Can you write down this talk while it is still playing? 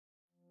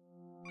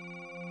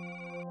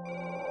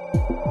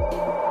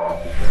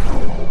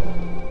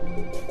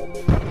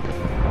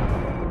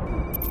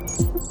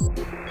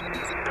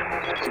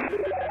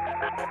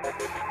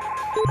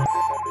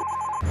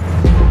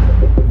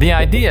The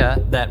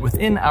idea that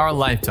within our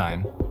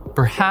lifetime,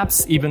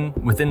 perhaps even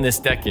within this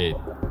decade,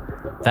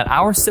 that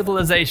our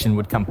civilization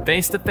would come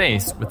face to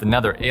face with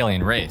another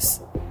alien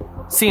race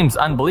seems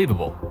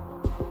unbelievable.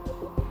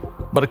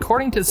 But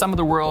according to some of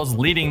the world's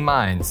leading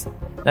minds,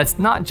 that's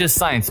not just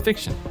science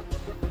fiction,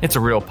 it's a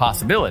real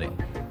possibility.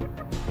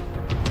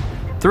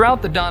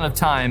 Throughout the dawn of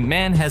time,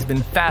 man has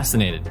been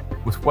fascinated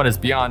with what is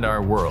beyond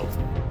our world.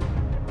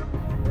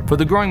 For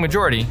the growing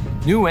majority,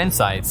 new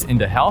insights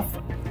into health,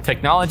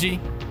 technology,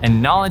 and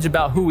knowledge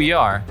about who we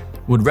are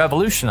would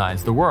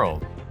revolutionize the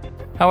world.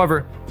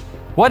 However,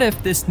 what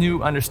if this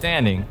new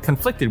understanding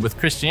conflicted with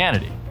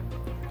Christianity?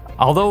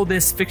 Although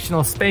this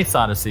fictional space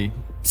odyssey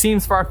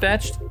seems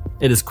far-fetched,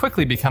 it is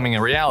quickly becoming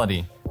a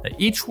reality that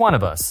each one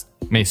of us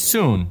may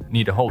soon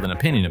need to hold an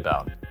opinion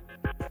about.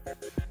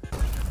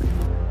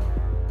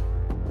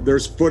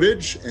 There's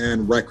footage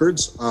and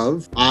records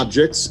of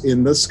objects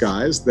in the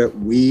skies that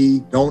we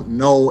don't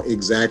know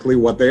exactly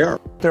what they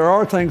are. There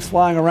are things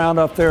flying around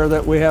up there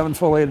that we haven't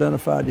fully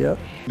identified yet.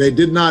 They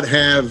did not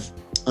have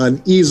an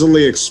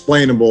easily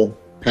explainable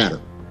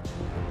pattern.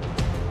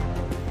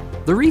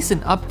 The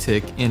recent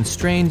uptick in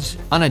strange,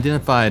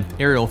 unidentified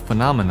aerial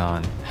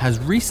phenomenon has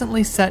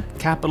recently set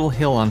Capitol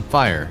Hill on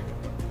fire,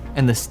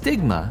 and the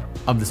stigma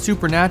of the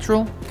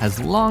supernatural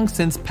has long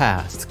since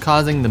passed,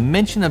 causing the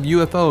mention of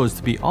UFOs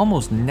to be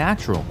almost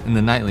natural in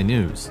the nightly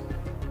news.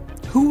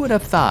 Who would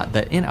have thought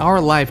that in our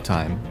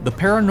lifetime, the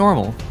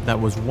paranormal that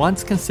was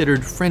once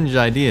considered fringe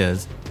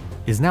ideas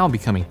is now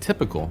becoming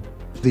typical?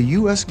 The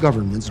U.S.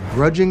 government's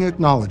grudging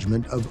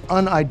acknowledgement of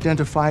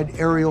unidentified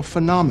aerial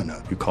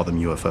phenomena. You call them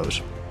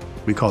UFOs.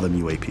 We call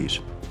them UAPs.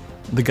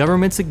 The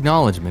government's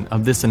acknowledgement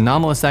of this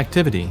anomalous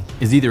activity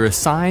is either a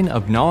sign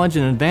of knowledge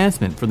and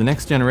advancement for the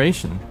next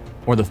generation,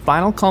 or the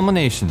final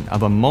culmination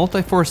of a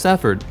multi-force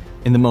effort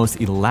in the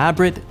most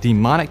elaborate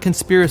demonic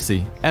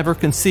conspiracy ever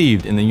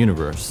conceived in the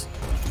universe.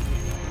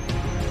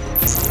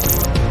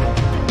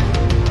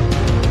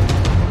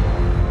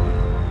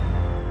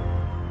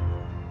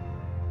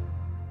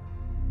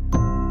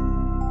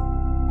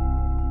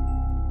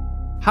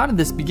 How did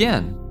this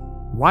begin?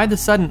 Why the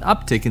sudden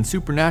uptick in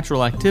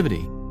supernatural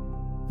activity?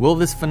 Will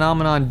this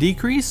phenomenon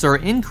decrease or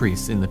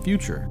increase in the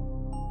future?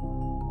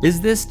 Is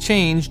this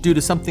change due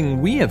to something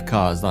we have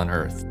caused on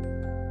Earth?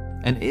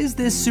 And is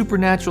this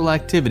supernatural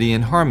activity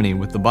in harmony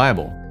with the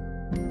Bible?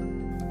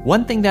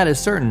 One thing that is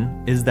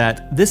certain is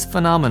that this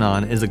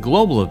phenomenon is a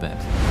global event,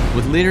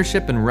 with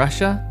leadership in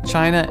Russia,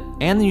 China,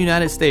 and the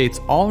United States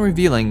all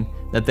revealing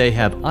that they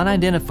have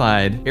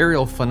unidentified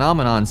aerial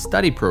phenomenon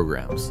study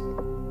programs.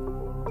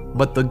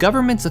 But the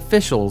government's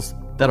officials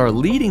that are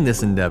leading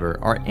this endeavor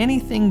are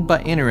anything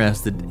but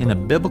interested in a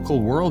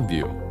biblical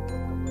worldview.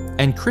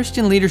 And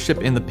Christian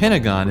leadership in the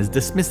Pentagon is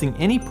dismissing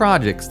any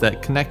projects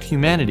that connect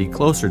humanity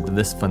closer to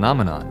this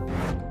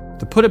phenomenon.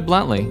 To put it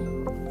bluntly,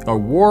 a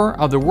war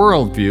of the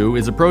worldview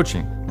is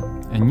approaching,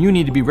 and you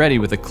need to be ready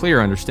with a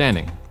clear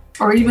understanding.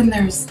 Or even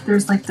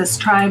there's like this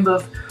tribe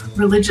of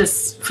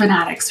religious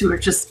fanatics who are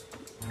just,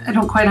 I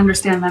don't quite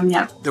understand them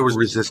yet. There was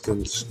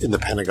resistance in the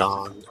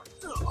Pentagon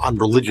on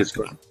religious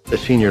grounds. The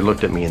senior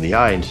looked at me in the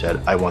eye and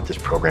said, I want this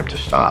program to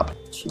stop.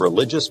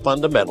 Religious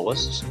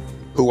fundamentalists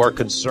who are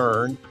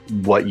concerned.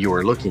 What you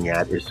are looking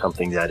at is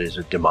something that is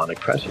a demonic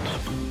presence.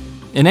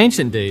 In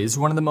ancient days,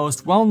 one of the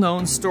most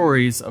well-known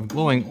stories of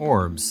glowing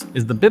orbs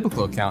is the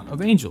biblical account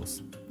of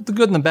angels, the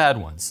good and the bad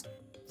ones.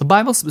 The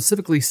Bible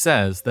specifically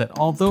says that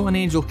although an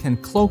angel can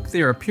cloak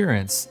their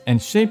appearance and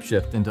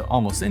shapeshift into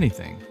almost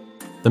anything,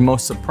 the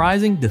most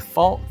surprising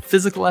default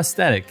physical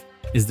aesthetic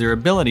is their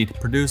ability to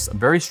produce a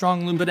very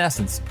strong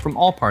luminescence from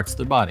all parts of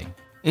their body.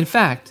 In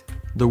fact,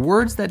 the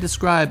words that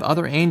describe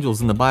other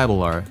angels in the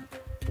Bible are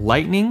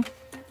lightning,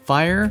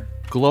 fire,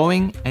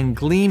 glowing, and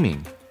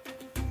gleaming.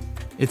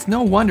 It's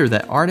no wonder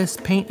that artists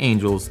paint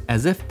angels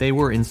as if they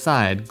were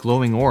inside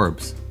glowing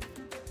orbs.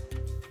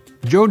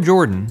 Joe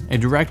Jordan, a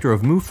director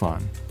of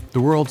MUFON,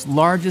 the world's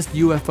largest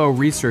UFO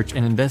research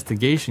and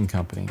investigation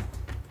company,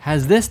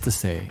 has this to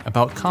say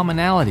about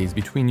commonalities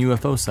between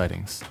UFO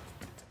sightings.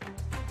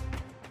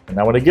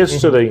 Now when it gets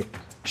to the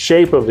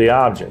shape of the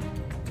object,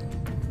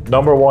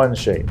 number one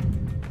shape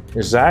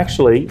is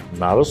actually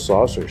not a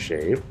saucer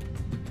shape.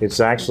 It's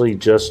actually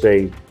just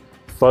a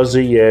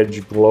fuzzy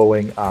edge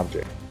glowing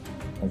object.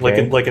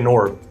 Okay? Like an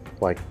orb.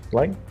 Like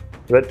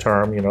that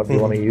term, if you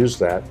want to use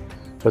that.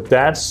 But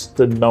that's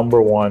the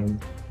number one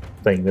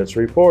thing that's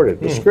reported,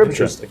 the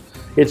scripture.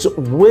 It's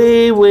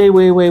way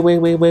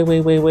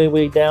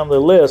down the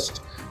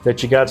list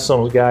that you got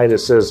some guy that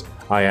says,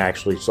 I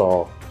actually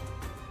saw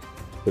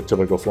the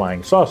typical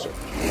flying saucer.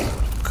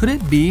 Could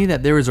it be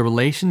that there is a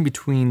relation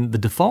between the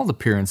default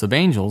appearance of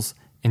angels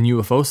and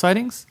UFO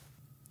sightings?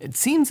 It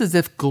seems as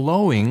if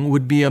glowing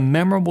would be a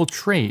memorable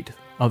trait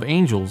of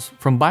angels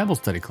from Bible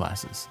study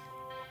classes.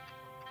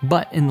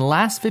 But in the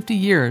last 50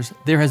 years,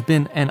 there has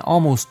been an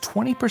almost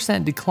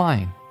 20%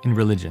 decline in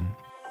religion.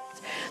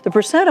 the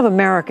percent of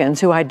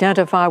Americans who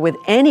identify with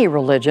any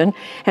religion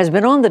has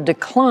been on the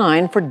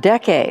decline for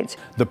decades.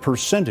 The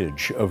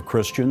percentage of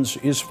Christians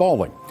is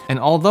falling. And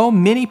although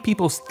many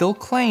people still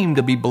claim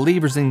to be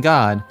believers in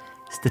God,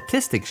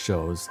 statistics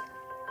shows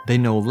they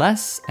know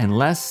less and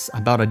less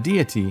about a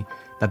deity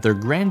that their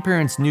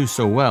grandparents knew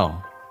so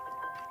well.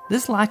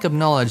 This lack of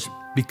knowledge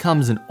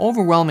becomes an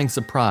overwhelming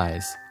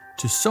surprise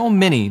to so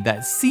many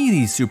that see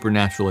these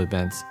supernatural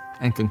events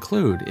and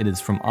conclude it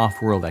is from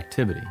off-world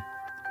activity.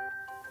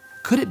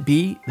 Could it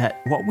be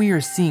that what we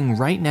are seeing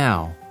right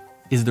now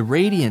is the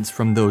radiance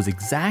from those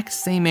exact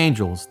same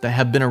angels that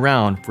have been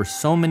around for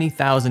so many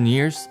thousand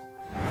years?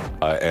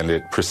 And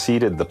it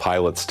preceded the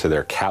pilots to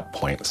their cap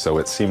point, so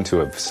it seemed to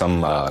have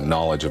some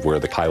knowledge of where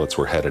the pilots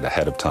were headed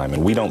ahead of time,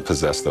 and we don't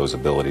possess those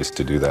abilities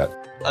to do that.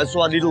 I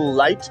saw a little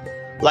light,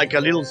 like a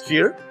little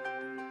sphere.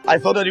 I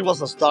thought that it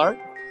was a star,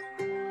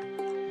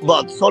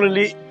 but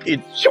suddenly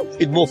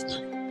it moved.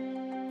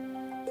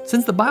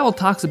 Since the Bible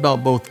talks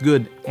about both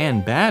good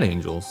and bad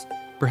angels,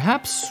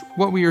 perhaps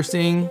what we are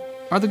seeing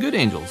are the good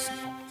angels.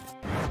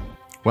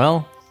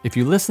 Well, if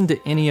you listen to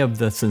any of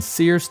the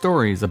sincere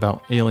stories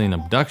about alien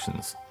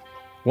abductions,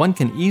 one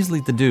can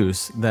easily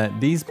deduce that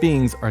these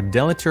beings are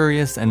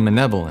deleterious and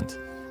malevolent.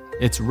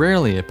 It's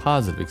rarely a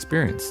positive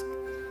experience.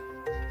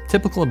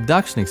 Typical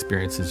abduction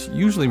experiences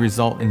usually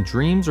result in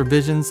dreams or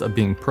visions of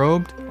being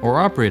probed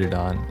or operated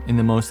on in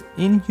the most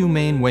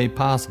inhumane way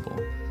possible.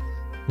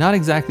 Not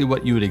exactly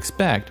what you would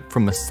expect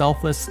from a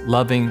selfless,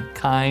 loving,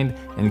 kind,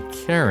 and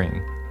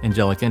caring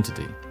angelic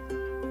entity.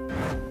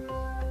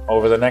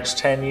 Over the next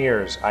 10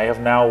 years, I have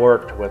now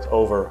worked with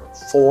over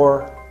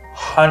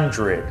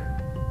 400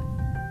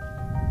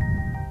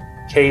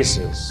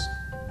 cases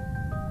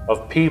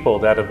of people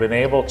that have been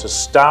able to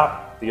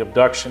stop the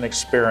abduction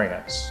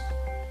experience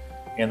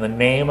in the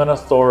name and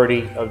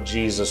authority of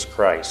Jesus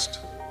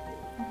Christ.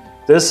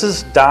 This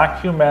is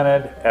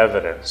documented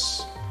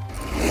evidence.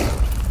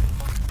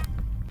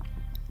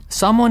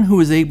 Someone who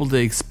is able to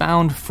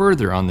expound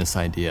further on this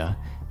idea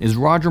is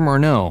Roger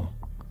Morneau.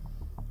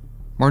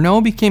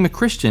 Morneau became a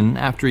Christian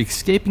after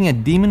escaping a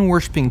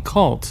demon-worshipping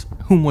cult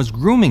whom was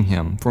grooming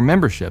him for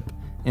membership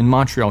in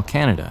Montreal,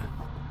 Canada.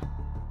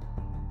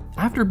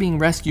 After being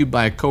rescued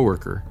by a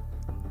coworker,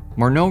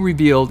 Morneau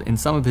revealed in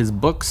some of his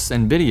books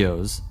and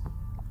videos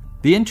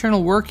the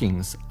internal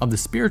workings of the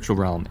spiritual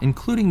realm,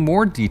 including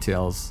more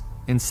details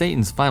in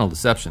Satan's final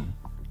deception.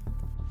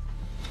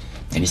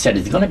 And he said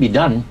it's going to be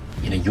done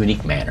in a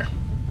unique manner.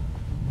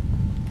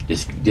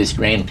 This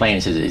grand plan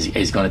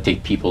is going to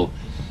take people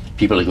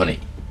are going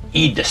to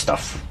eat the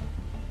stuff.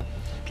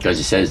 Because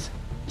it says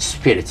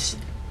spirits,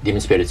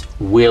 demon spirits,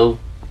 will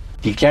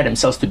declare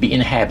themselves to be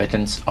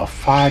inhabitants of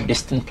far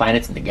distant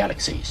planets in the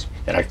galaxies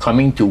that are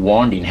coming to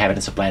warn the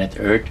inhabitants of planet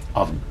Earth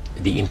of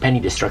the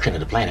impending destruction of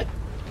the planet,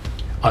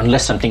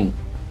 unless something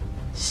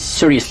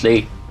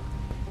seriously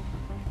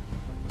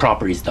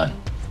proper is done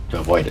to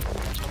avoid it.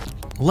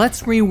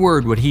 Let's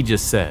reword what he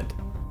just said.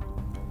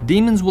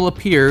 Demons will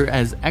appear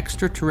as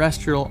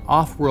extraterrestrial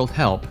off-world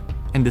help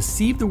and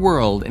deceive the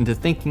world into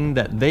thinking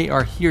that they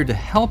are here to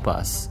help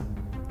us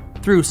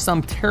through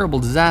some terrible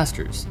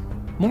disasters.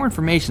 More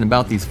information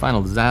about these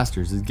final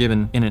disasters is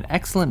given in an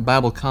excellent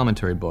Bible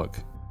commentary book.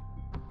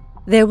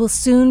 There will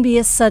soon be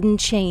a sudden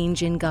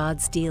change in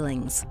God's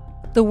dealings.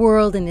 The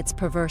world in its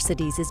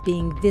perversities is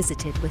being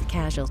visited with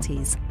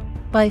casualties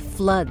by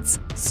floods,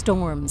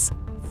 storms,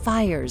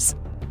 fires,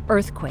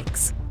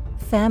 earthquakes,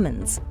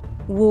 famines,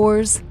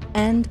 wars,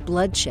 and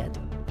bloodshed.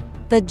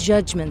 The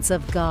judgments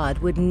of God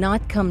would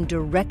not come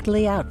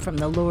directly out from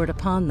the Lord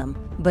upon them,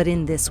 but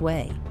in this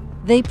way.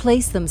 They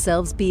place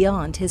themselves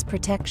beyond His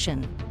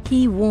protection.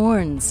 He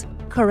warns,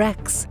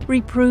 corrects,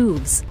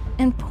 reproves,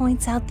 and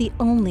points out the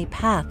only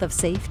path of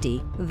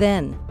safety.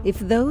 Then, if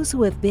those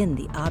who have been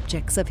the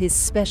objects of His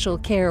special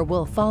care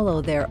will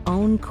follow their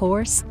own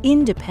course,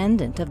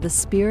 independent of the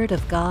Spirit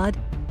of God,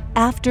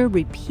 after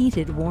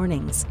repeated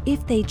warnings,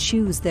 if they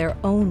choose their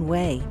own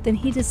way, then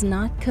He does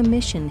not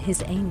commission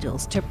His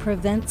angels to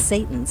prevent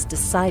Satan's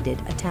decided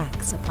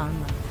attacks upon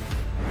them.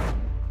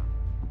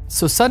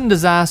 So sudden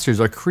disasters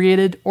are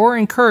created or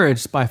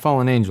encouraged by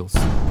fallen angels.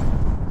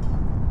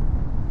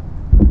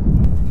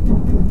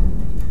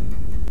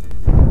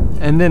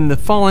 And then the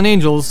fallen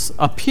angels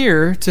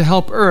appear to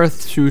help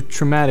Earth through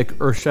traumatic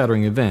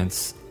earth-shattering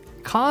events,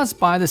 caused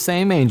by the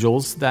same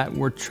angels that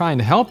were trying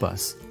to help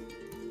us.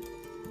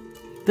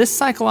 This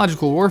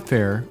psychological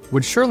warfare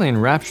would surely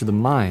enrapture the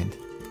mind.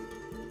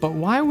 But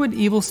why would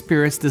evil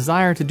spirits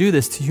desire to do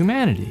this to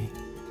humanity?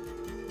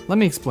 Let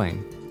me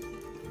explain.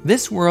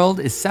 This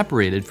world is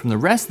separated from the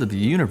rest of the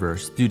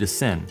universe due to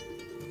sin.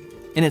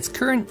 In its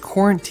current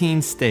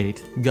quarantine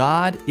state,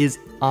 God is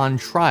on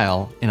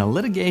trial in a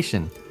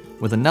litigation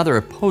with another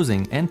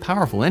opposing and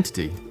powerful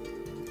entity.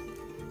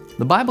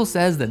 The Bible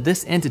says that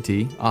this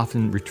entity,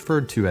 often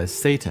referred to as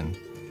Satan,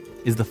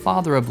 is the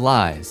father of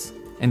lies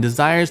and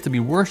desires to be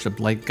worshipped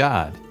like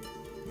God.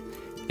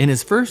 In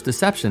his first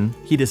deception,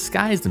 he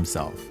disguised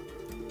himself.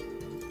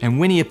 And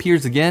when he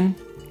appears again,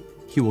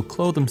 he will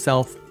clothe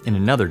himself in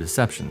another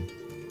deception.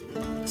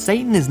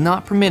 Satan is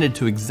not permitted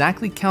to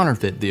exactly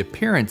counterfeit the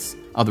appearance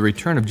of the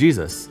return of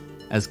Jesus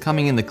as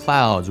coming in the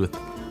clouds with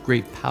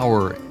great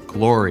power,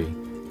 glory,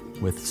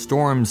 with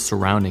storms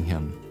surrounding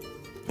him.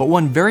 But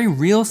one very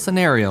real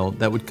scenario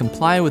that would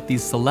comply with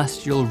these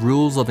celestial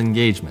rules of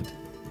engagement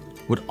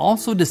would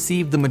also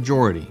deceive the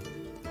majority.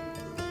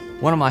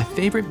 One of my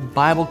favorite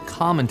Bible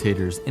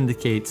commentators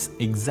indicates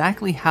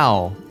exactly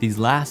how these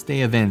last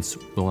day events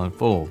will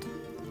unfold.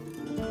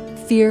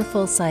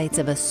 Fearful sights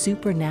of a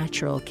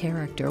supernatural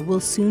character will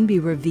soon be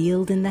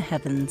revealed in the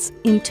heavens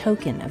in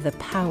token of the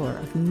power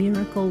of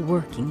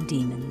miracle-working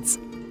demons.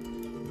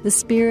 The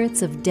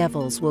spirits of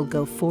devils will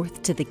go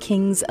forth to the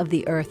kings of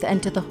the earth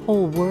and to the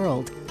whole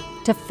world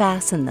to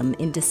fasten them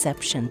in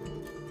deception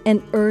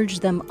and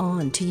urge them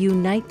on to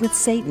unite with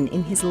Satan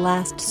in his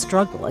last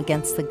struggle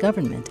against the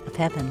government of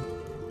heaven.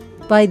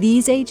 By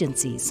these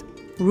agencies,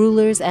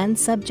 rulers and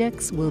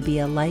subjects will be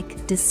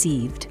alike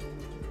deceived.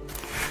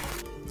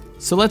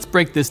 So let's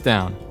break this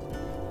down.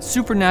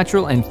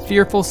 Supernatural and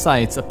fearful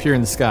sights appear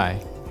in the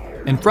sky,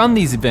 and from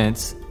these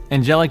events,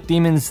 angelic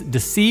demons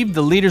deceive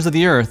the leaders of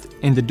the earth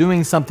into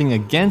doing something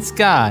against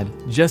God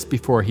just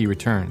before he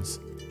returns.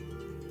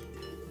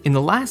 In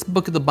the last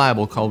book of the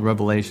Bible called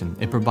Revelation,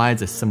 it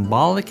provides a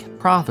symbolic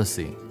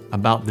prophecy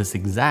about this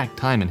exact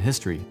time in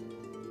history.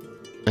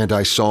 And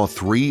I saw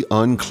 3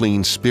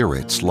 unclean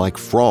spirits like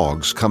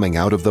frogs coming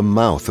out of the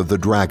mouth of the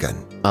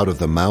dragon, out of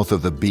the mouth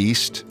of the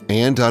beast,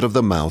 and out of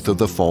the mouth of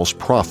the false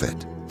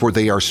prophet. For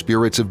they are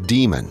spirits of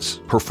demons,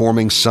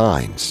 performing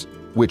signs,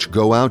 which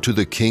go out to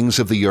the kings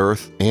of the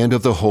earth and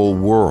of the whole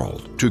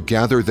world, to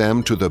gather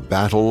them to the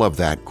battle of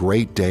that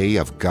great day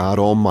of God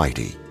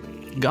Almighty.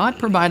 God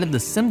provided the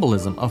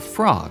symbolism of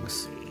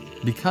frogs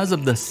because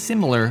of the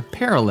similar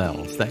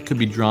parallels that could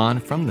be drawn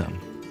from them.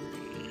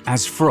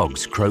 As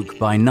frogs croak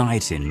by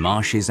night in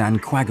marshes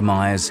and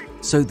quagmires,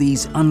 so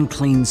these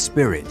unclean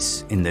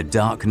spirits in the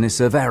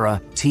darkness of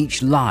error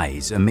teach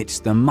lies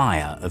amidst the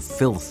mire of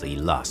filthy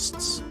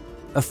lusts.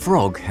 A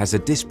frog has a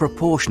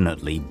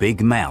disproportionately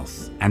big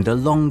mouth, and a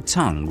long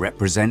tongue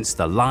represents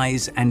the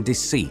lies and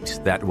deceit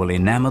that will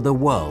enamor the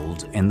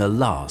world in the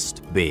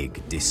last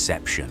big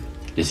deception.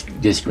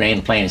 This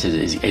grand plan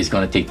is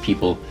going to take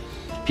people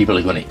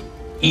are going to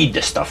eat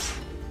the stuff.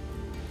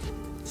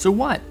 So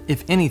what,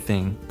 if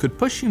anything, could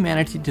push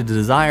humanity to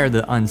desire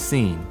the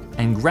unseen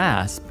and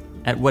grasp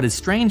at what is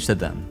strange to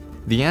them?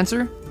 The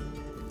answer?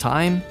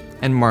 Time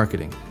and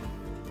marketing.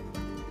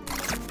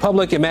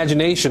 Public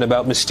imagination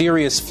about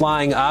mysterious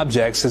flying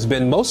objects has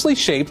been mostly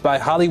shaped by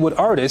Hollywood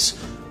artists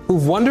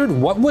who've wondered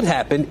what would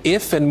happen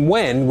if and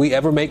when we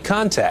ever make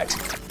contact.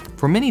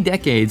 For many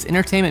decades,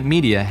 entertainment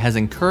media has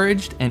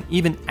encouraged and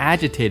even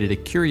agitated a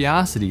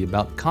curiosity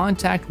about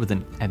contact with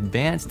an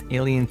advanced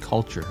alien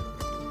culture.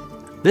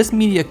 This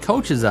media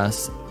coaches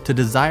us to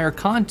desire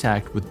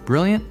contact with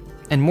brilliant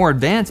and more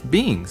advanced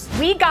beings.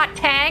 We got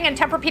Tang and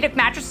Tempur-Pedic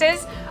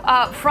mattresses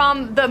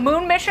from the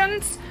moon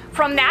missions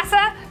from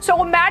NASA,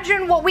 so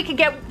imagine what we could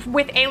get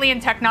with alien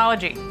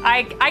technology.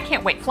 I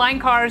can't wait. Flying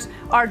cars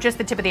are just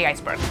the tip of the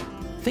iceberg.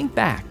 Think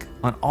back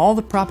on all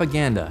the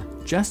propaganda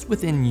just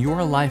within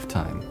your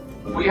lifetime.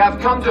 We have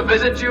come to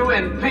visit you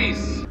in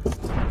peace.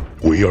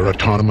 We are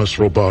autonomous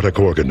robotic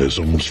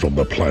organisms from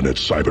the planet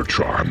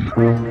Cybertron.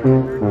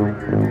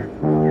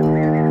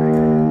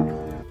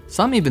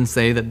 Some even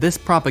say that this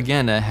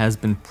propaganda has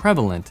been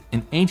prevalent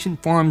in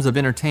ancient forms of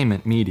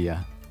entertainment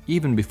media,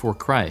 even before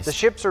Christ. The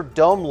ships are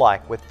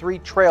dome-like with 3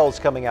 trails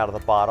coming out of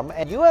the bottom,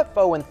 and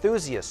UFO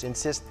enthusiasts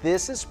insist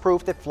this is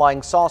proof that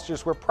flying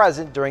saucers were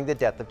present during the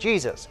death of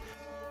Jesus.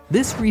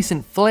 This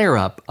recent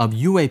flare-up of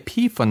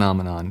UAP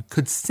phenomenon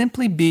could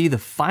simply be the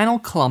final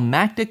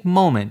climactic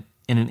moment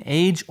in an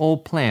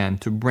age-old plan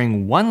to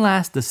bring one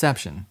last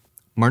deception.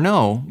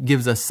 Marneau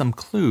gives us some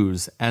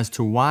clues as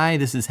to why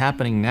this is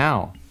happening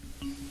now.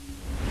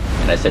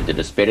 And I said to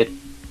the spirit,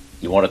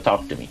 "You want to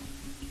talk to me?"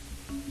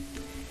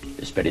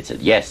 The spirit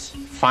said, "Yes,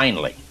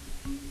 finally,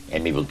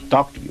 and we will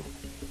talk to you.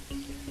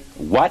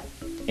 What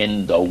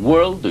in the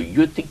world do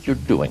you think you're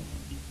doing?"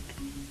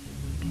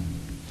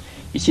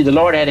 You see, the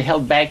Lord had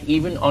held back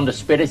even on the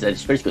spirits, that the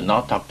spirits could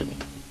not talk to me.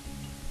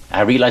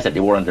 I realized that they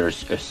were under a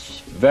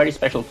very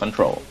special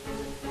control.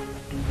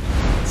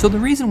 So the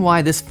reason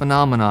why this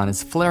phenomenon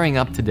is flaring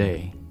up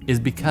today is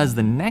because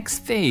the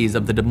next phase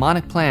of the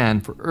demonic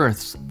plan for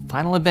Earth's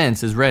final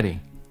events is ready,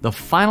 the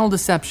final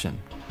deception.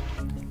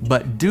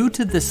 But due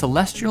to the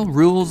celestial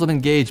rules of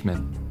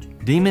engagement,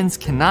 demons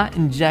cannot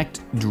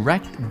inject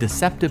direct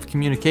deceptive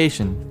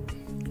communication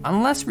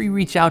unless we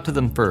reach out to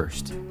them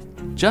first.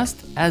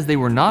 Just as they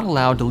were not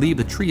allowed to leave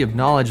the tree of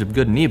knowledge of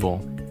good and evil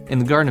in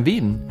the Garden of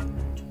Eden,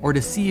 or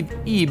deceive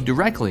Eve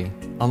directly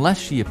unless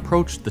she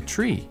approached the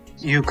tree.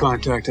 You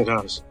contacted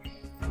us.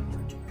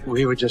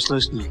 We were just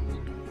listening.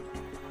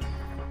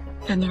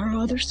 And there are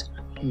others?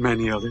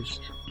 Many others.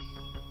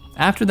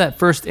 After that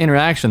first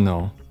interaction,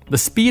 though, the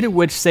speed at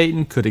which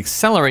Satan could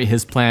accelerate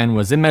his plan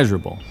was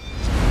immeasurable.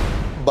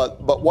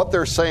 But what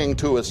they're saying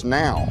to us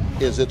now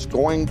is it's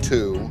going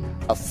to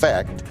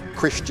affect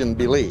Christian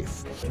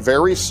belief.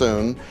 Very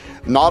soon,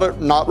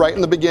 not right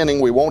in the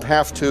beginning, we won't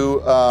have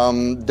to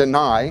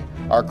deny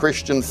our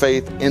Christian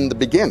faith in the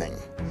beginning.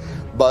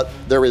 But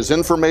there is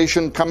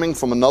information coming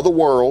from another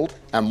world,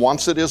 and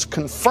once it is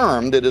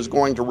confirmed, it is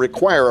going to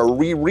require a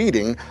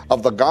rereading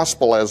of the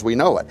gospel as we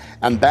know it.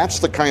 And that's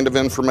the kind of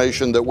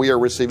information that we are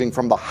receiving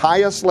from the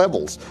highest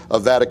levels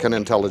of Vatican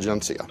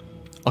intelligentsia.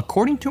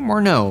 According to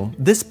Morneau,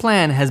 this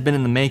plan has been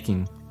in the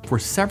making for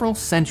several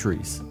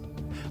centuries,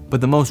 but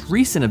the most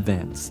recent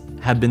events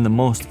have been the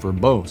most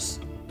verbose.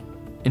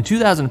 In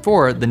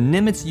 2004, the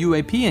Nimitz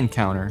UAP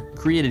encounter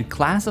created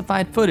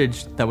classified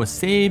footage that was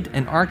saved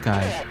and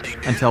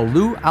archived until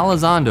Lou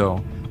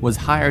Elizondo was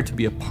hired to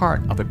be a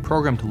part of a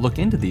program to look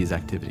into these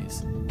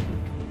activities.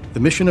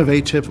 The mission of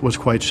ATIP was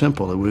quite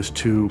simple. It was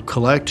to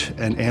collect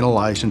and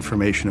analyze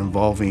information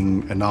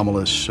involving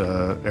anomalous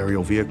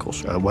aerial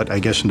vehicles. What I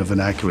guess in the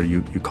vernacular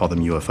you call them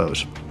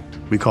UFOs.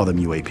 We call them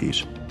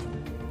UAPs.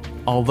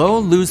 Although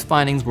Lou's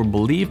findings were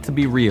believed to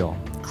be real,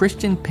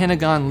 Christian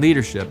Pentagon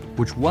leadership,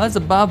 which was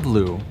above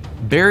Lou,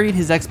 buried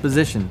his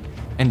exposition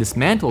and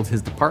dismantled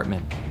his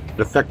department.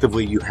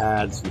 Effectively, you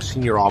had some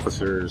senior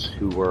officers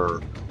who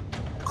were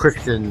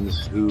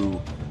Christians who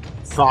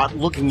thought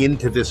looking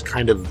into this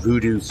kind of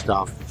voodoo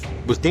stuff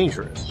was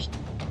dangerous.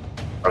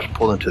 I was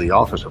pulled into the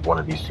office of one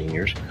of these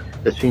seniors.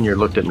 The senior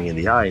looked at me in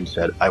the eye and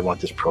said, "I want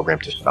this program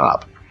to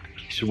stop."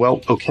 He said,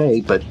 "Well, okay,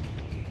 but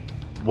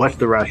what's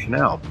the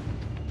rationale?"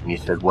 And he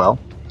said, "Well,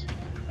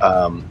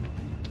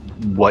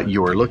 what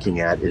you are looking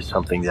at is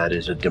something that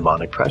is a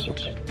demonic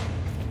presence."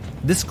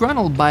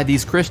 Disgruntled by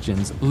these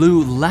Christians,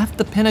 Lou left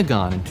the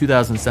Pentagon in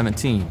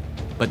 2017,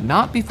 but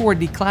not before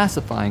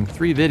declassifying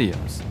 3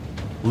 videos.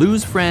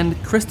 Lou's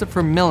friend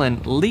Christopher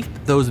Millen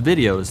leaked those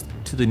videos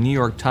to the New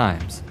York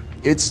Times.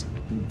 It's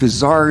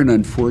bizarre and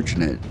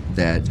unfortunate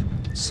that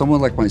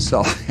someone like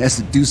myself has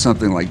to do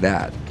something like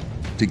that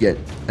to get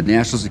a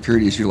national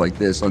security issue like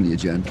this on the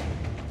agenda.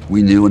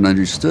 We knew and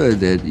understood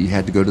that you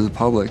had to go to the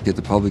public, get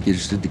the public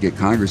interested, to get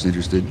Congress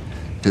interested,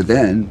 to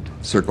then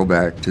circle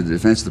back to the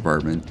Defense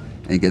Department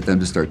and get them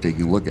to start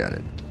taking a look at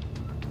it.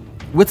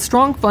 With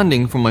strong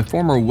funding from a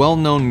former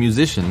well-known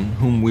musician,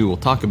 whom we will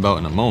talk about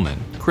in a moment,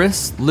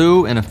 Chris,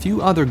 Lou, and a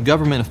few other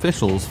government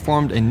officials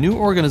formed a new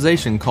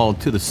organization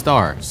called To the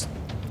Stars.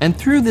 And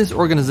through this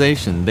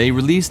organization, they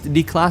released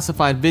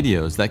declassified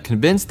videos that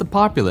convinced the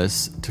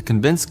populace to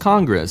convince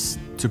Congress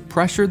to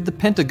pressure the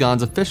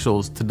Pentagon's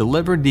officials to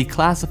deliver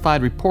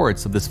declassified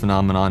reports of this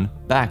phenomenon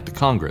back to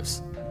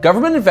Congress.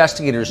 Government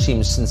investigators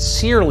seem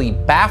sincerely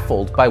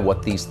baffled by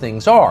what these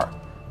things are.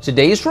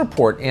 Today's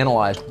report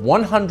analyzed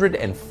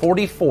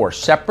 144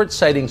 separate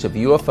sightings of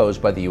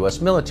UFOs by the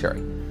U.S.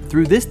 military.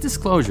 Through this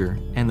disclosure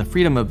and the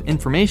Freedom of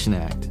Information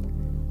Act,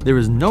 there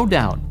is no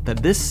doubt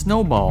that this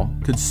snowball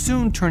could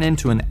soon turn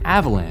into an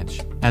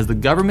avalanche as the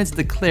governments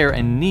declare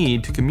a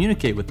need to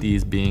communicate with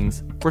these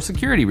beings for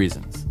security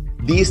reasons.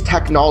 These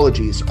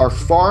technologies are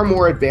far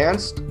more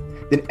advanced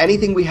than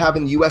anything we have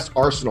in the U.S.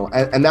 arsenal,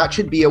 and that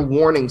should be a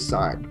warning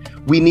sign.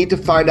 We need to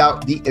find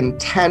out the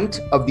intent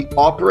of the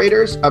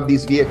operators of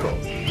these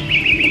vehicles.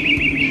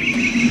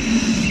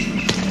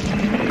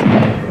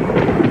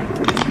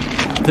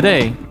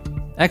 Today,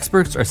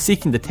 experts are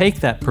seeking to take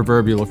that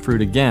proverbial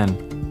fruit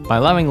again by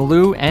allowing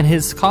Lou and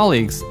his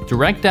colleagues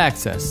direct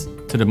access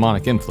to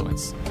demonic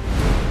influence.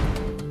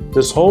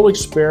 This whole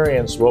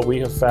experience, what we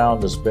have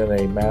found, has been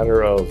a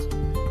matter of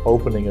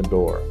opening a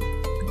door.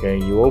 Okay,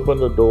 you open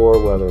the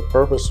door, whether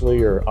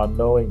purposely or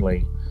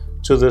unknowingly,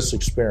 to this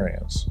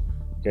experience.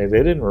 Okay, they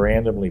didn't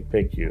randomly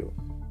pick you.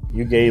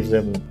 You gave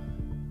them,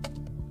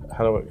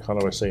 how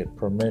do I say it,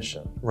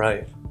 permission.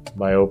 Right.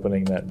 By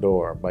opening that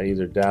door, by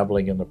either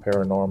dabbling in the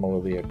paranormal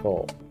or the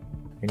occult.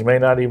 And you may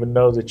not even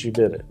know that you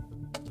did it,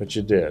 but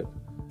you did.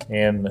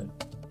 And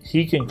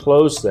he can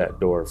close that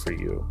door for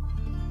you,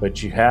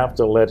 but you have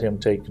to let him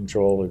take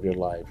control of your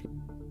life.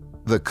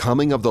 The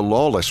coming of the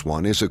lawless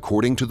one is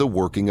according to the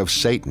working of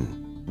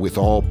Satan, with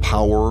all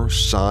power,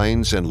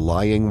 signs, and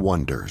lying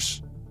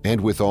wonders, and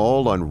with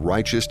all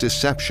unrighteous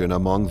deception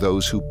among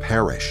those who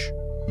perish,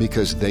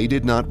 because they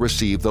did not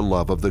receive the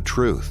love of the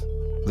truth,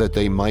 that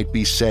they might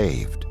be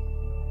saved.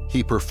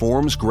 He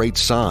performs great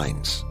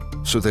signs,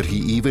 so that he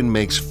even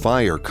makes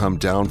fire come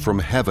down from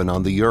heaven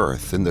on the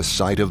earth in the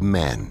sight of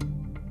men.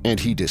 And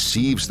he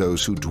deceives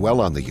those who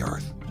dwell on the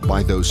earth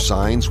by those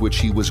signs which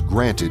he was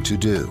granted to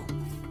do.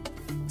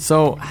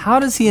 So, how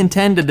does he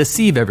intend to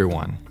deceive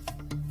everyone?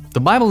 The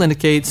Bible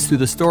indicates through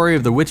the story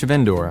of the Witch of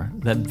Endor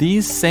that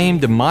these same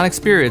demonic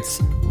spirits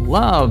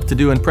love to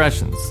do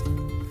impressions.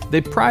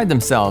 They pride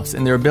themselves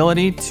in their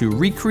ability to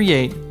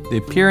recreate the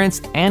appearance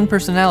and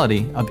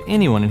personality of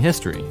anyone in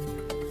history.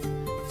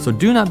 So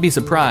do not be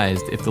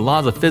surprised if the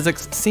laws of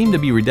physics seem to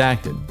be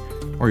redacted,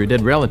 or your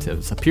dead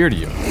relatives appear to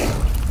you.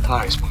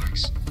 Hi,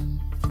 Sparks.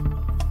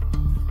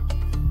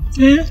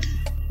 Dad?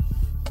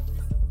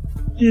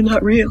 You're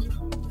not real.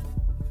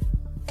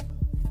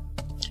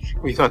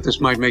 We thought this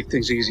might make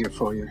things easier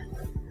for you.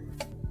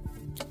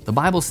 The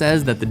Bible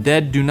says that the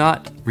dead do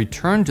not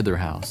return to their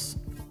house,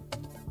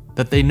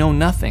 that they know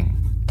nothing,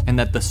 and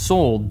that the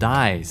soul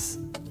dies.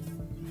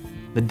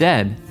 The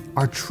dead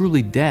are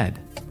truly dead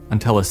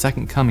until the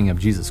second coming of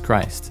Jesus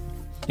Christ.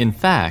 In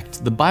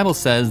fact, the Bible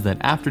says that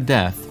after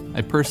death,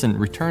 a person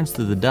returns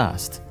to the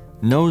dust,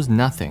 knows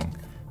nothing,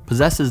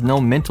 possesses no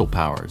mental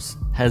powers,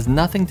 has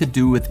nothing to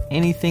do with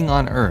anything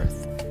on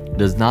earth,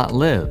 does not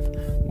live,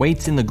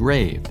 waits in the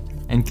grave,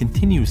 and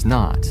continues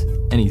not.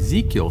 And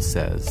Ezekiel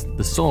says,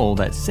 the soul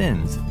that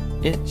sins,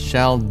 it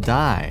shall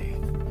die.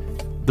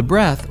 The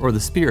breath or the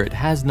spirit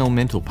has no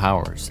mental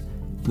powers.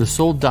 The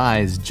soul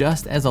dies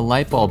just as a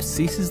light bulb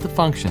ceases to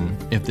function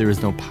if there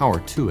is no power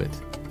to it.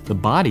 The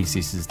body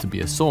ceases to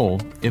be a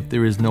soul if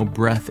there is no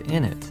breath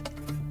in it.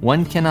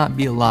 One cannot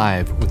be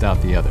alive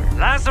without the other.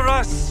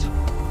 Lazarus!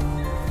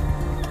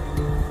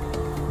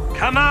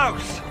 Come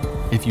out!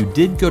 If you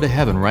did go to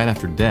heaven right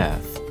after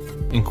death,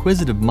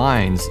 inquisitive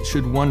minds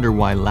should wonder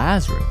why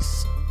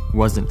Lazarus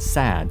wasn't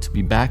sad to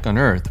be back on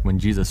earth when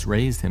Jesus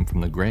raised him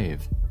from the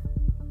grave.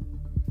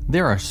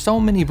 There are so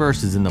many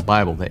verses in the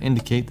Bible that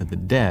indicate that the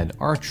dead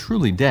are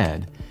truly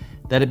dead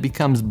that it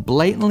becomes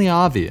blatantly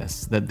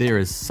obvious that there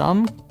is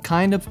some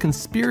kind of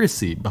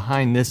conspiracy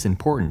behind this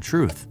important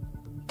truth.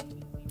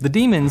 The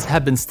demons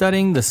have been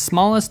studying the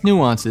smallest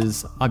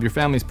nuances of your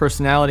family's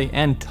personality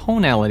and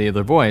tonality of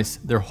their voice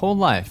their whole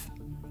life,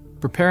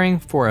 preparing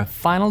for a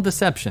final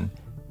deception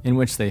in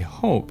which they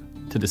hope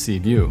to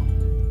deceive you.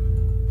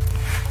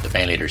 The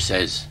band leader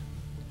says,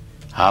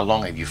 "How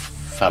long have you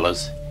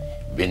fellas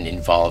been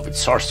involved with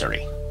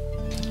sorcery?"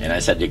 And I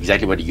said,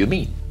 "Exactly what do you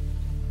mean?"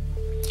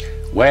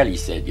 "Well," he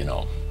said,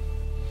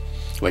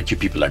 what you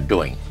people are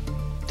doing,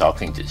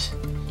 talking to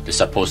the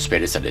supposed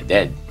spirits of the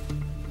dead.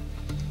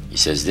 He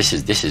says, this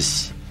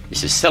is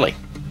silly.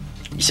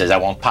 He says, "I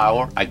want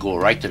power, I go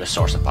right to the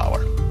source of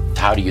power.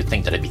 How do you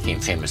think that I became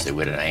famous the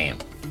way that I am?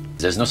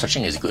 There's no such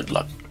thing as good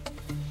luck."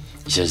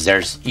 He says,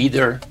 "There's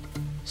either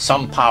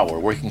some power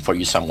working for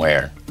you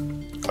somewhere,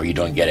 or you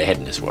don't get ahead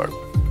in this world.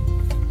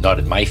 Not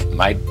in my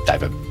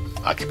type of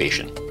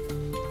occupation."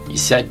 He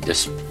said,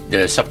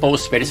 the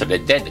supposed spirits of the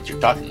dead that you're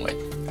talking with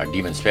are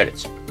demon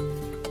spirits.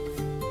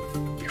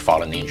 They're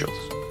fallen angels.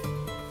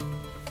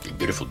 They're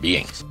beautiful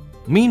beings.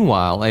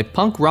 Meanwhile, a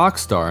punk rock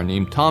star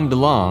named Tom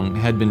DeLonge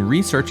had been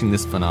researching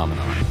this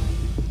phenomenon.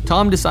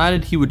 Tom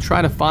decided he would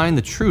try to find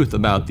the truth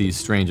about these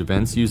strange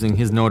events using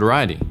his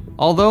notoriety.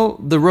 Although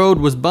the road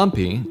was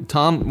bumpy,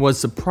 Tom was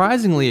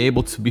surprisingly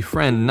able to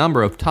befriend a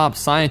number of top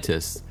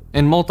scientists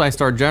and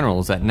multi-star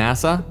generals at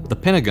NASA, the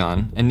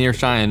Pentagon, and near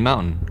Cheyenne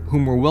Mountain,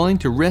 whom were willing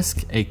to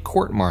risk a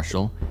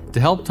court-martial to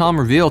help Tom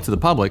reveal to the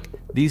public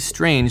these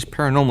strange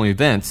paranormal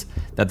events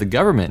that the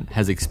government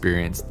has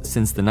experienced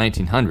since the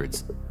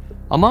 1900s.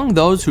 Among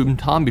those whom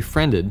Tom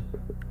befriended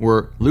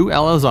were Lou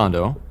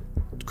Elizondo,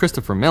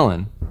 Christopher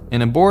Millen,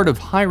 and a board of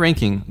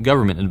high-ranking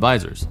government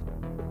advisors,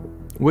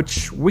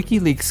 which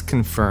Wikileaks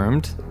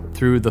confirmed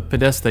through the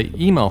Podesta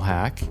email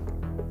hack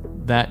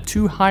that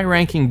two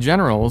high-ranking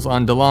generals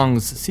on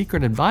DeLonge's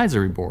secret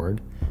advisory board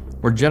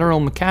were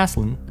General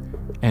McCaslin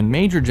and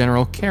Major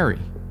General Carey.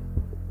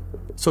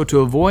 So to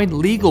avoid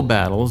legal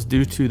battles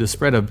due to the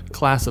spread of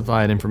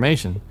classified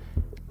information,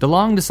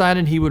 DeLonge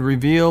decided he would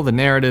reveal the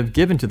narrative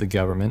given to the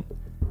government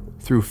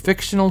through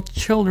fictional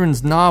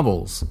children's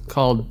novels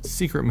called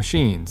Secret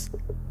Machines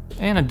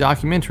and a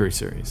documentary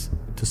series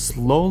to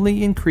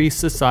slowly increase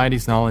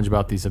society's knowledge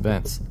about these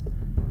events.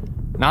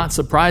 Not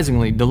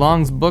surprisingly,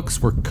 DeLonge's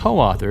books were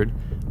co-authored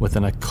with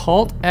an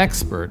occult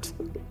expert,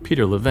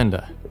 Peter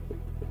Levenda.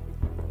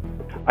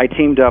 I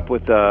teamed up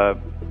with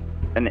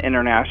an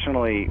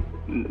internationally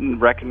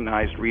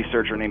recognized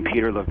researcher named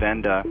Peter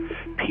Levenda.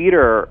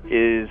 Peter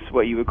is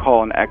what you would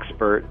call an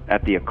expert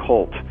at the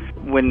occult.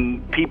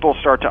 When people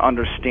start to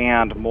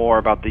understand more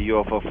about the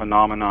UFO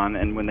phenomenon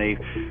and when they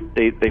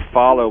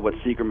follow what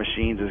Secret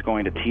Machines is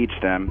going to teach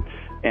them,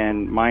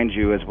 and mind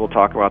you, as we'll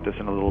talk about this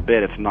in a little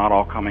bit, it's not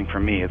all coming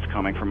from me, it's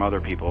coming from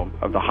other people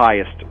of the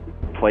highest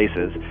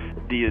places.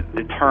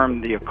 The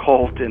term the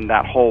occult in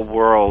that whole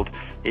world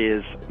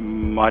is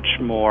much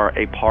more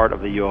a part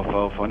of the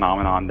UFO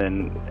phenomenon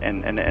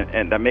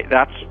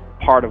that's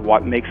part of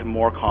what makes it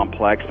more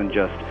complex than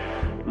just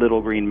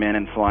little green men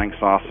and flying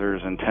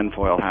saucers and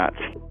tinfoil hats.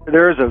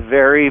 There is a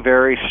very,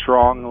 very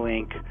strong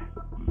link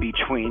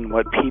between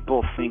what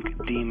people think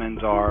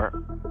demons are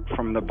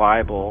from the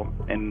Bible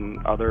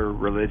and other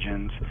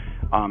religions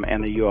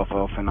and the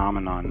UFO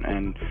phenomenon.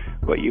 And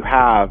what you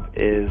have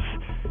is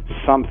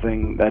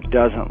something that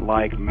doesn't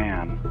like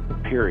man,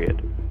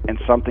 period, and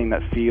something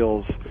that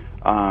feels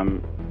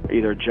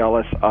either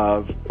jealous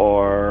of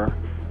or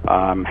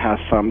has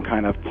some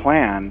kind of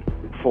plan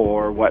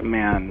for what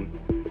man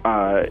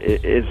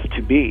is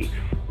to be.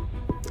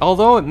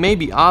 Although it may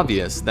be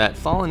obvious that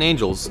fallen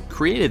angels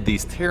created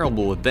these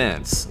terrible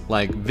events,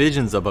 like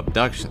visions of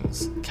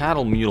abductions,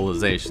 cattle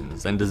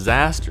mutilations, and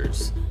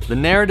disasters, the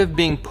narrative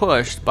being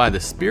pushed by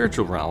the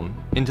spiritual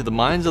realm into the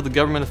minds of the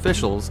government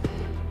officials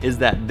is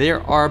that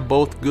there are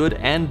both good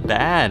and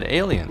bad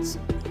aliens.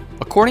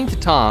 According to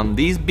Tom,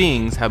 these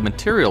beings have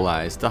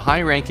materialized to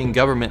high-ranking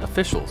government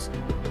officials,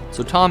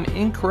 so Tom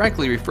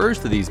incorrectly refers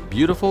to these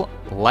beautiful,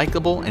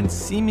 likable, and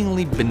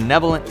seemingly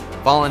benevolent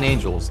fallen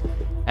angels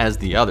as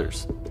the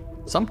others,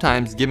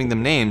 sometimes giving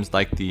them names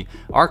like the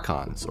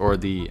Archons or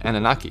the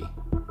Anunnaki.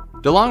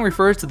 DeLong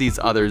refers to these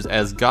others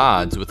as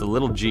gods with a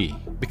little g,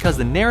 because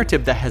the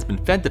narrative that has been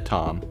fed to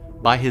Tom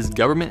by his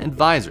government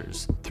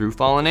advisors through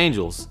fallen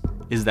angels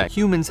is that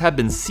humans have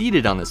been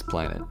seeded on this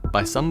planet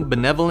by some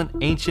benevolent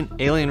ancient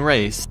alien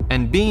race,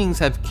 and beings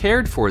have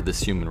cared for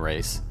this human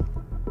race,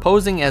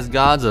 posing as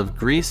gods of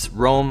Greece,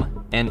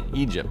 Rome, and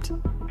Egypt.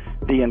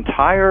 The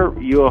entire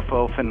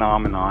UFO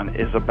phenomenon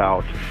is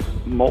about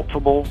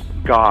multiple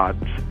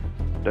gods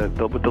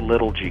with the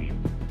little g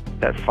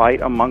that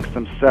fight amongst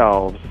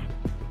themselves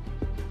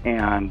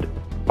and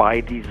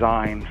by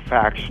design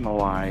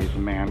factionalize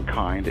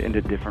mankind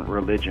into different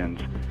religions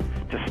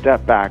to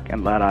step back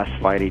and let us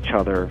fight each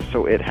other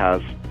so it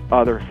has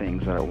other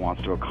things that it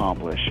wants to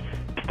accomplish.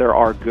 There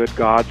are good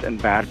gods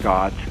and bad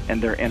gods,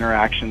 and their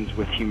interactions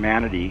with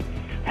humanity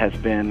has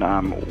been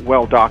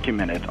well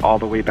documented all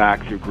the way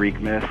back through Greek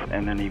myth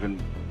and then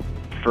even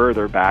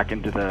further back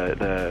into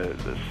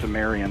the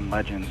Sumerian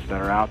legends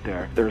that are out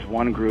there. There's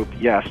one group,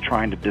 yes,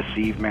 trying to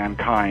deceive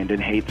mankind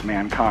and hates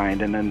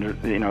mankind, and then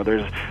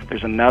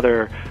there's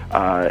another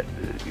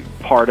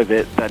part of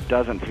it that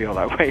doesn't feel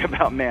that way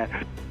about man.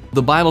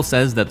 The Bible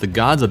says that the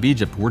gods of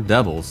Egypt were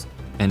devils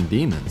and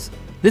demons.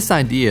 This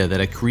idea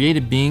that a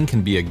created being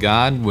can be a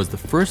god was the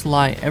first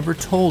lie ever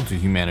told to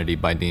humanity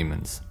by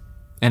demons,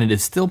 and it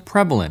is still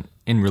prevalent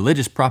in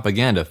religious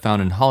propaganda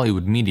found in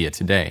Hollywood media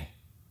today.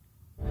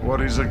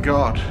 What is a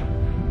god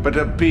but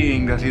a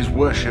being that is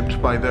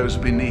worshipped by those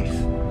beneath?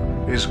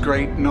 Is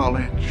great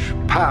knowledge,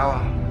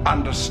 power,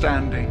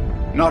 understanding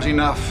not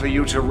enough for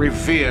you to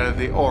revere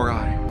the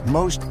Ori?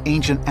 Most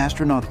ancient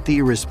astronaut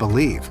theorists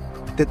believe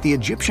that the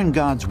Egyptian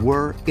gods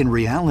were, in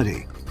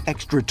reality,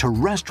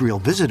 extraterrestrial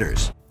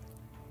visitors.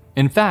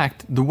 In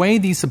fact, the way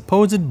these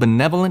supposed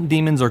benevolent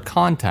demons are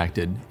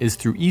contacted is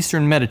through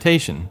Eastern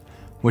meditation,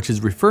 which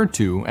is referred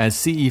to as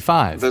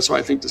CE5. That's why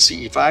I think the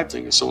CE5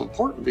 thing is so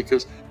important,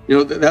 because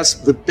that's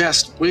the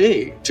best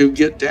way to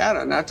get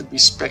data, not to be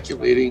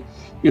speculating,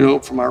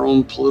 from our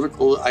own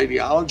political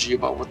ideology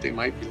about what they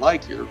might be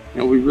like here.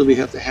 We really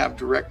have to have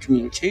direct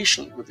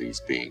communication with these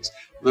beings.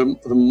 The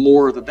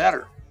more, the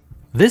better.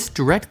 This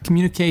direct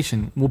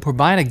communication will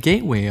provide a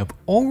gateway of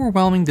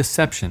overwhelming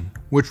deception,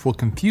 which will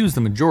confuse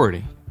the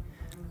majority.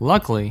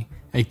 Luckily,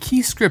 a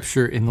key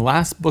scripture in the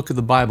last book of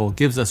the Bible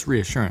gives us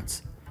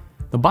reassurance.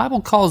 The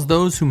Bible calls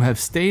those whom have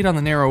stayed on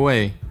the narrow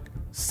way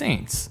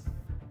saints.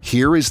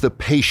 Here is the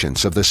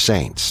patience of the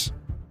saints.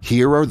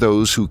 Here are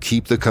those who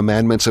keep the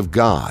commandments of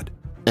God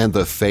and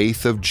the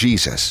faith of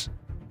Jesus.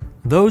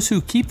 Those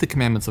who keep the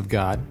commandments of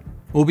God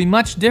will be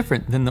much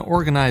different than the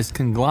organized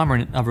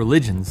conglomerate of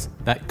religions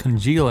that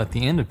congeal at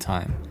the end of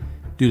time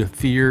due to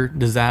fear,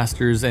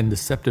 disasters, and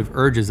deceptive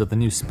urges of the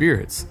new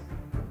spirits.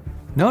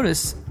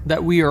 Notice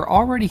that we are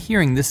already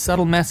hearing this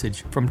subtle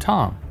message from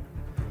Tom.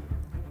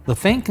 The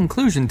faint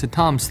conclusion to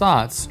Tom's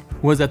thoughts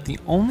was that the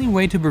only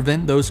way to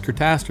prevent those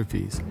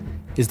catastrophes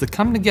is to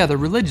come together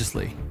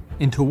religiously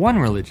into one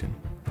religion.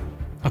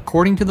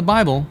 According to the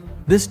Bible,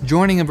 this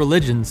joining of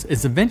religions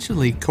is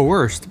eventually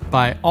coerced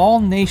by all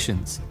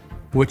nations,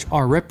 which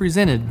are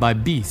represented by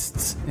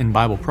beasts in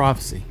Bible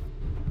prophecy.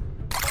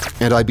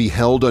 And I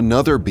beheld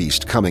another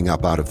beast coming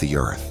up out of the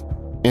earth,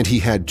 and he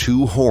had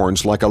 2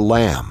 horns like a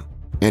lamb,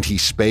 and he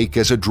spake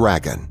as a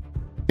dragon,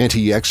 and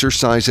he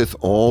exerciseth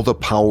all the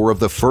power of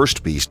the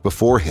first beast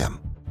before him,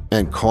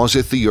 and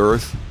causeth the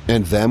earth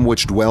and them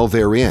which dwell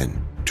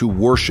therein to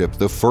worship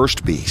the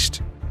first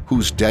beast,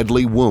 whose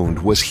deadly wound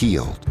was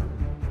healed,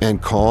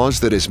 and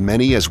caused that as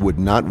many as would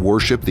not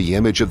worship the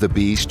image of the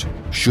beast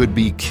should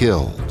be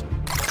killed.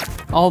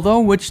 Although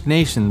which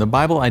nation the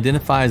Bible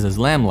identifies as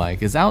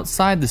lamb-like is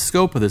outside the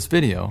scope of this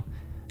video,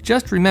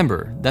 just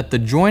remember that the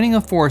joining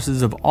of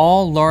forces of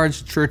all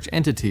large church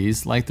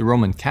entities like the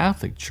Roman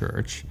Catholic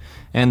Church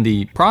and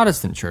the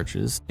Protestant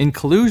churches, in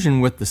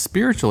collusion with the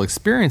spiritual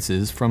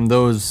experiences from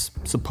those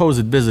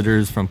supposed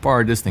visitors from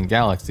far distant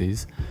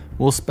galaxies,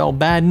 will spell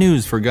bad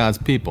news for God's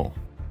people.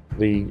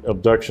 The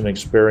abduction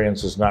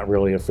experience is not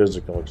really a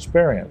physical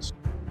experience.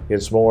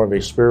 It's more of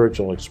a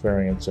spiritual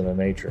experience in a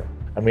nature.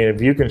 I mean,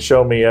 if you can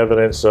show me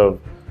evidence of,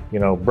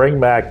 bring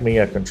back me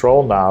a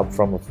control knob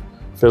from a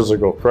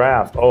physical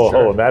craft,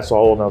 that's a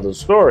whole nother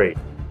story.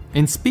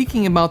 In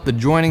speaking about the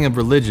joining of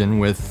religion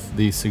with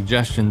the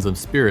suggestions of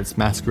spirits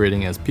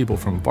masquerading as people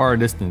from far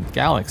distant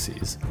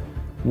galaxies,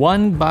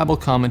 one Bible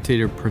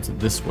commentator puts it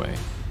this way.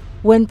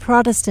 When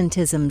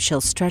Protestantism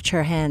shall stretch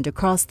her hand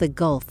across the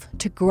gulf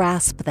to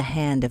grasp the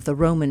hand of the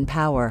Roman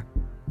power,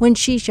 when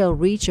she shall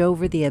reach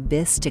over the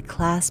abyss to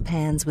clasp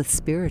hands with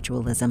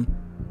spiritualism,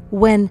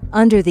 when,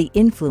 under the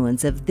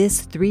influence of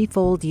this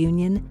threefold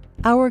union,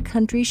 our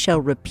country shall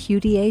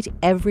repudiate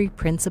every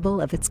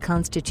principle of its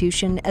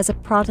constitution as a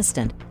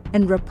Protestant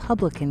and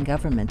Republican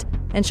government,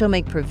 and shall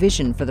make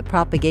provision for the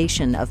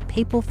propagation of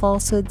papal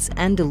falsehoods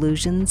and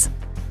delusions,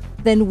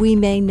 then we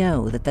may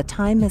know that the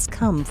time has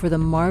come for the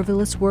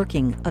marvelous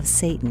working of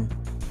Satan,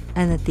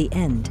 and that the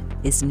end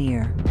is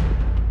near.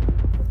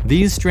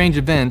 these strange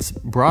events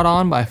brought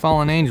on by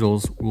fallen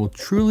angels will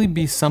truly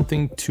be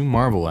something to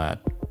marvel at.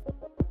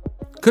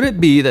 Could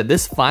it be that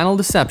this final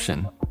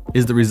deception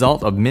is the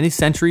result of many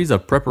centuries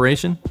of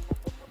preparation?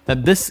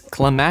 That this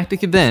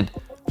climactic event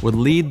would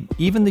lead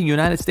even the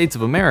United States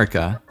of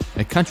America,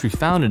 a country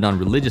founded on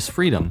religious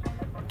freedom,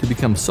 to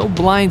become so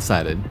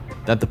blindsided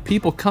that the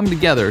people come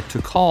together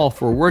to call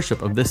for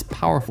worship of this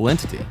powerful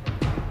entity?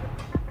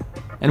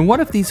 And what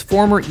if these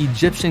former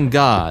Egyptian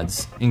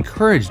gods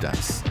encouraged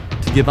us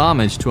to give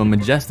homage to a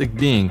majestic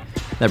being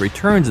that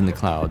returns in the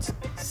clouds,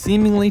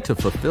 seemingly to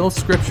fulfill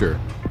Scripture,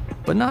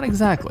 but not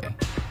exactly?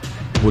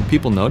 Would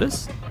people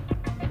notice?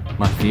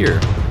 My fear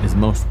is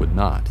most would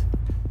not.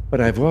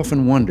 But I've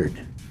often wondered,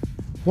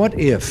 what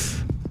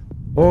if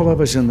all of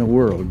us in the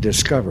world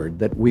discovered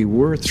that we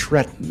were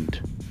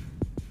threatened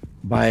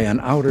by a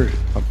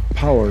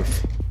power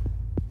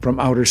from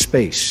outer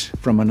space,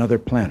 from another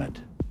planet?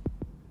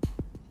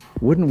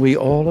 Wouldn't we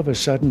all of a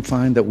sudden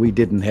find that we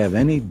didn't have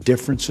any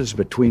differences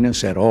between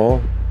us at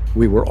all?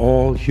 We were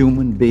all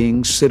human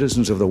beings,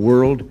 citizens of the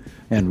world,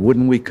 and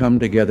wouldn't we come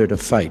together to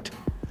fight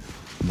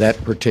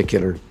that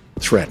particular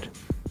threat?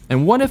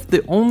 And what if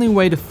the only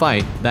way to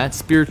fight that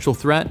spiritual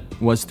threat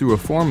was through a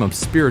form of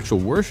spiritual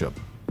worship?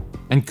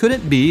 And could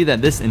it be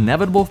that this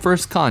inevitable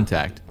first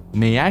contact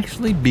may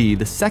actually be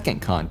the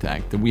second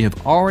contact that we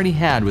have already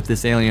had with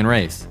this alien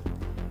race?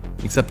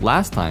 Except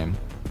last time,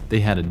 they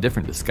had a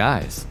different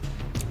disguise.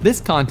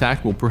 This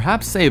contact will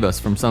perhaps save us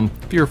from some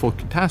fearful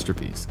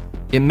catastrophes.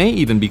 It may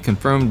even be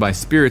confirmed by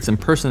spirits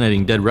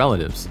impersonating dead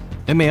relatives.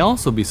 It may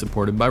also be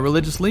supported by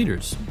religious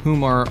leaders,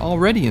 whom are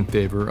already in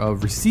favor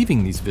of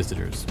receiving these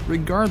visitors,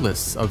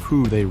 regardless of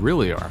who they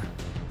really are.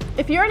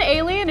 If you're an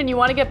alien and you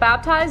want to get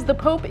baptized, the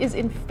Pope is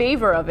in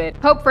favor of it.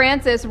 Pope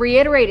Francis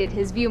reiterated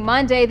his view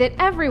Monday that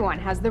everyone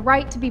has the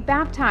right to be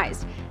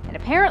baptized. And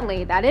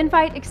apparently, that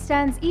invite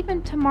extends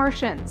even to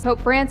Martians.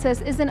 Pope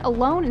Francis isn't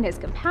alone in his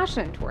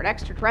compassion toward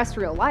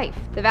extraterrestrial life.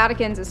 The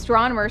Vatican's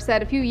astronomer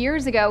said a few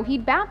years ago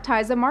he'd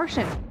baptize a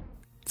Martian.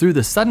 Through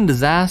the sudden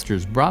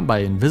disasters brought by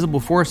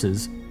invisible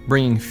forces,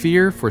 bringing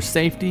fear for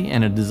safety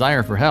and a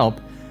desire for help,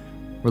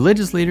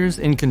 religious leaders,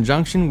 in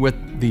conjunction with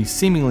the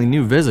seemingly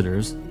new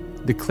visitors,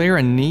 declare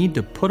a need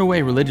to put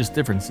away religious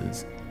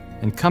differences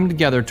and come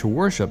together to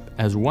worship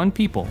as one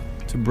people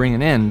to bring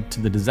an end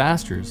to the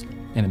disasters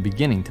and a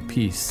beginning to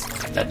peace.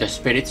 That the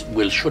spirits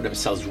will show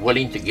themselves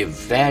willing to give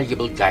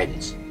valuable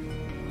guidance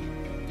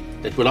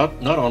that will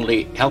not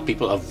only help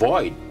people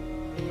avoid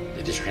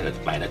the destruction of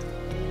the planet,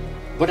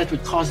 but it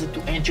would cause it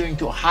to enter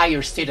into a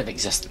higher state of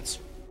existence.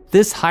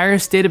 This higher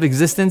state of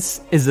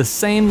existence is the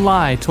same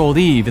lie told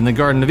Eve in the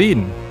Garden of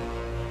Eden.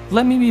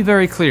 Let me be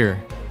very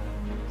clear.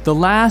 The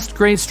last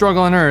great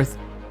struggle on earth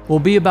will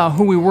be about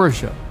who we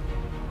worship.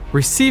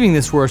 Receiving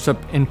this worship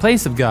in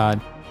place of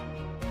God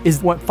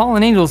is what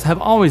fallen angels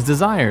have always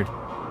desired.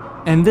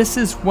 And this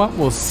is what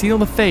will seal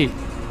the fate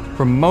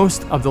for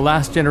most of the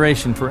last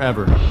generation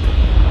forever.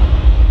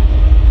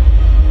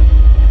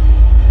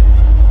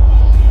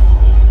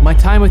 My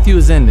time with you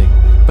is ending,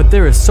 but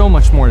there is so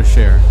much more to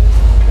share.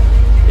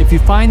 If you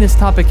find this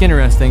topic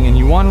interesting and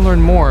you want to learn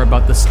more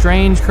about the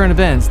strange current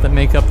events that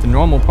make up the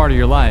normal part of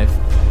your life,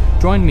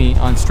 join me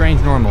on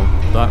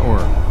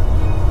strangenormal.org.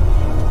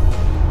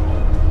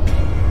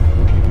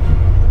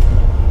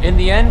 In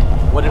the end,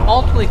 what it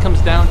ultimately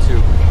comes down to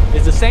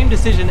is the same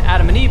decision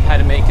Adam and Eve had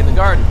to make in the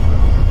garden.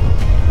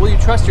 Will you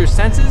trust your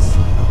senses,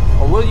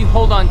 or will you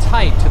hold on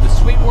tight to the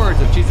sweet words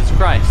of Jesus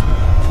Christ?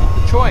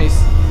 The choice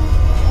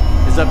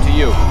is up to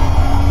you.